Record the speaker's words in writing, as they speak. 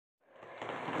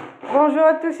Bonjour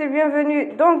à tous et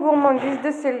bienvenue dans Gourmandise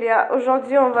de Célia.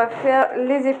 Aujourd'hui on va faire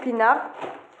les épinards.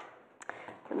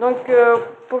 Donc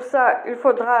pour ça il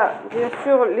faudra bien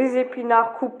sûr les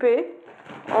épinards coupés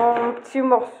en petits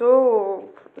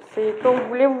morceaux. C'est comme vous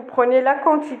voulez, vous prenez la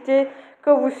quantité que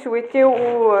vous souhaitez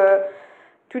ou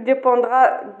tout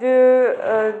dépendra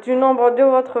du nombre de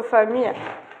votre famille.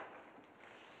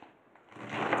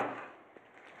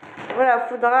 Voilà, il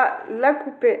faudra la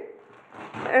couper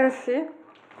ainsi.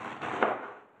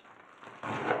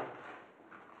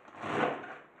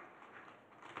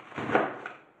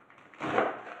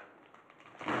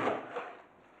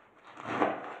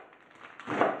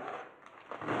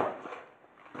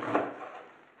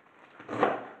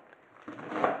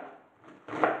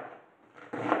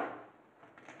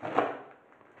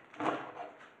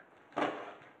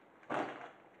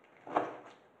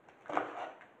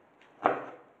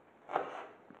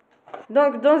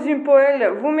 Donc dans une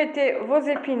poêle, vous mettez vos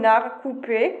épinards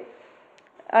coupés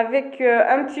avec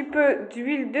un petit peu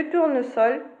d'huile de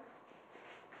tournesol.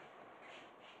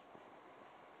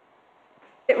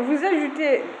 Vous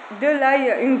ajoutez de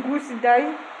l'ail, une gousse d'ail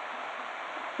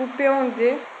coupée en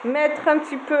dés. Mettre un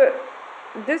petit peu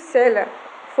de sel.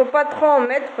 Il ne faut pas trop en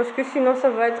mettre parce que sinon ça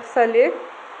va être salé.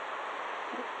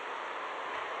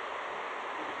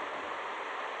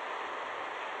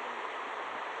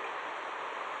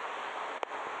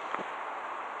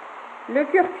 Le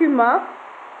curcuma,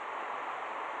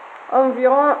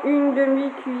 environ une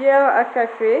demi-cuillère à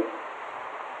café.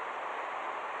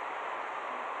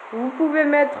 Vous pouvez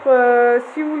mettre,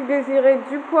 si vous le désirez,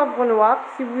 du poivre noir.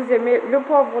 Si vous aimez le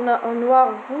poivre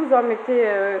noir, vous en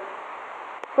mettez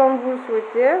comme vous le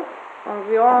souhaitez.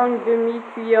 Environ une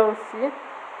demi-cuillère aussi.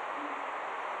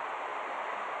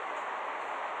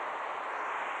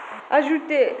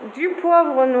 Ajoutez du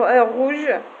poivre noir, rouge.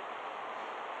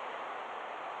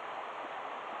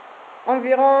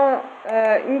 Environ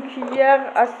une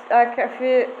cuillère à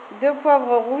café de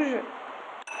poivre rouge.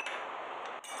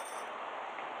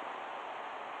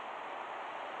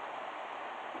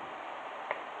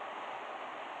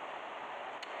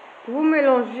 Vous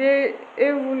mélangez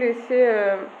et vous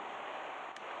laissez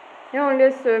et on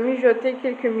laisse mijoter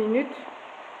quelques minutes.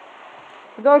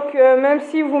 Donc même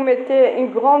si vous mettez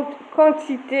une grande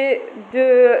quantité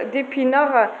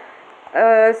d'épinards,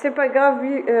 c'est pas grave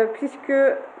puisque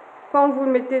quand vous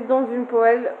le mettez dans une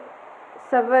poêle,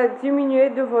 ça va diminuer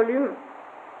de volume.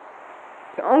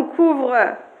 On couvre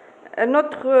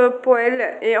notre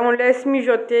poêle et on laisse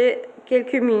mijoter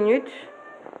quelques minutes.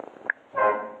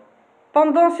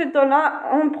 Pendant ce temps-là,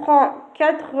 on prend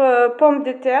 4 pommes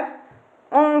de terre.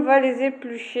 On va les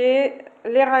éplucher,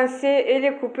 les rincer et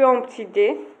les couper en petits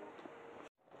dés.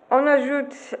 On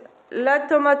ajoute la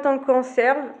tomate en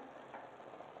conserve,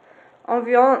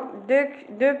 environ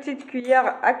 2 petites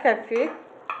cuillères à café.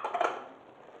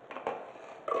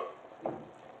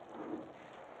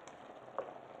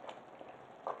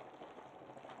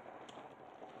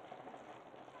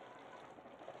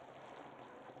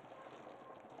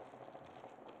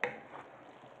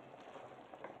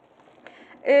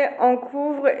 Et on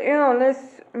couvre et on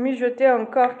laisse mijoter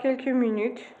encore quelques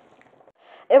minutes.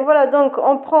 Et voilà, donc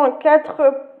on prend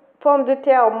 4 pommes de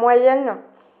terre moyennes.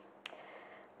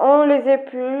 On les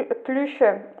épluche,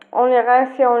 on les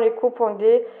rince et on les coupe en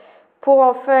dés pour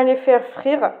enfin les faire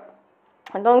frire.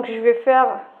 Donc je vais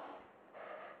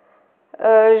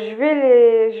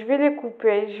les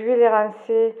couper, je vais les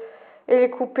rincer et les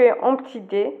couper en petits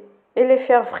dés et les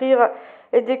faire frire.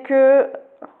 Et dès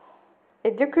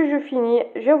que je finis,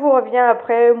 je vous reviens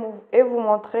après et vous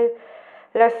montrer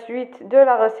la suite de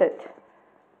la recette.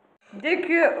 Dès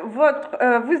que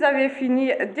vous avez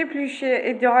fini d'éplucher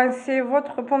et de rincer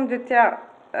votre pomme de terre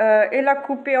et la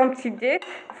couper en petits dés,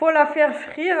 il faut la faire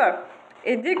frire.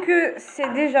 Et dès que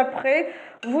c'est déjà prêt,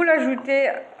 vous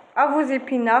l'ajoutez à vos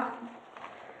épinards.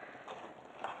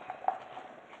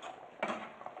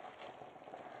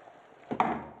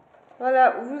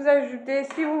 Voilà, vous ajoutez,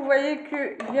 si vous voyez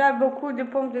qu'il y a beaucoup de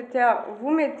pommes de terre,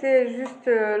 vous mettez juste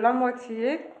la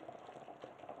moitié.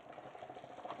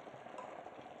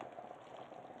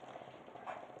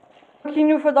 Donc, il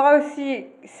nous faudra aussi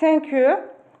 5 œufs.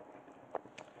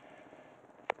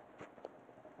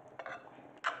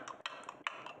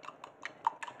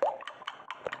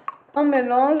 On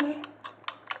mélange.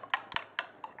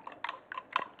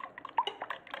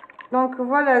 Donc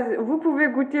voilà, vous pouvez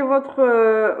goûter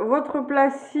votre plat.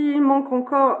 S'il manque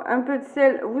encore un peu de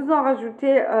sel, vous en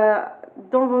rajoutez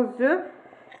dans vos œufs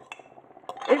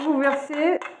et vous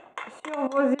versez sur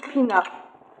vos épinards.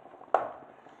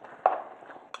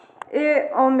 Et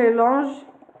on mélange.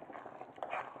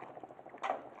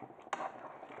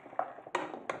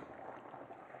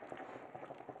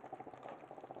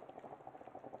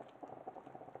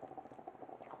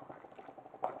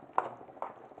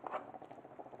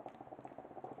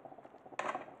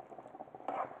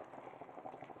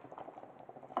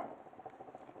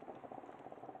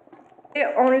 Et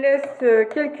on laisse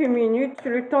quelques minutes,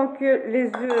 le temps que les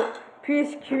œufs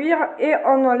puissent cuire, et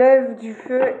on enlève du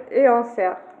feu et on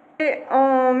sert. Et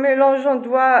en mélangeant, on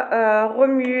doit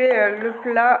remuer le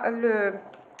plat,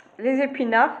 les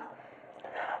épinards.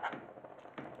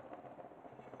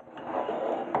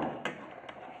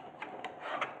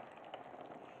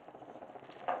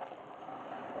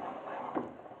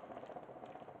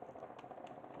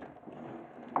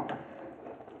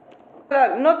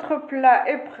 Voilà, notre plat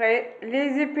est prêt.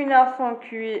 Les épinards sont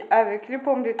cuits avec les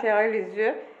pommes de terre et les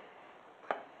œufs.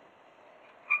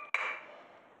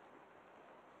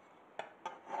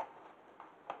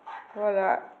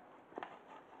 Voilà.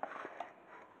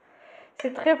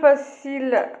 C'est très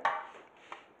facile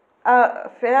à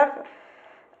faire.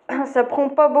 Ça prend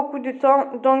pas beaucoup de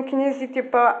temps. Donc n'hésitez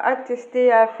pas à tester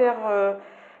et à faire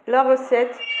la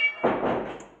recette.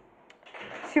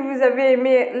 Si vous avez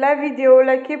aimé la vidéo,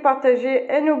 likez,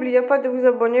 partagez et n'oubliez pas de vous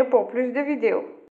abonner pour plus de vidéos.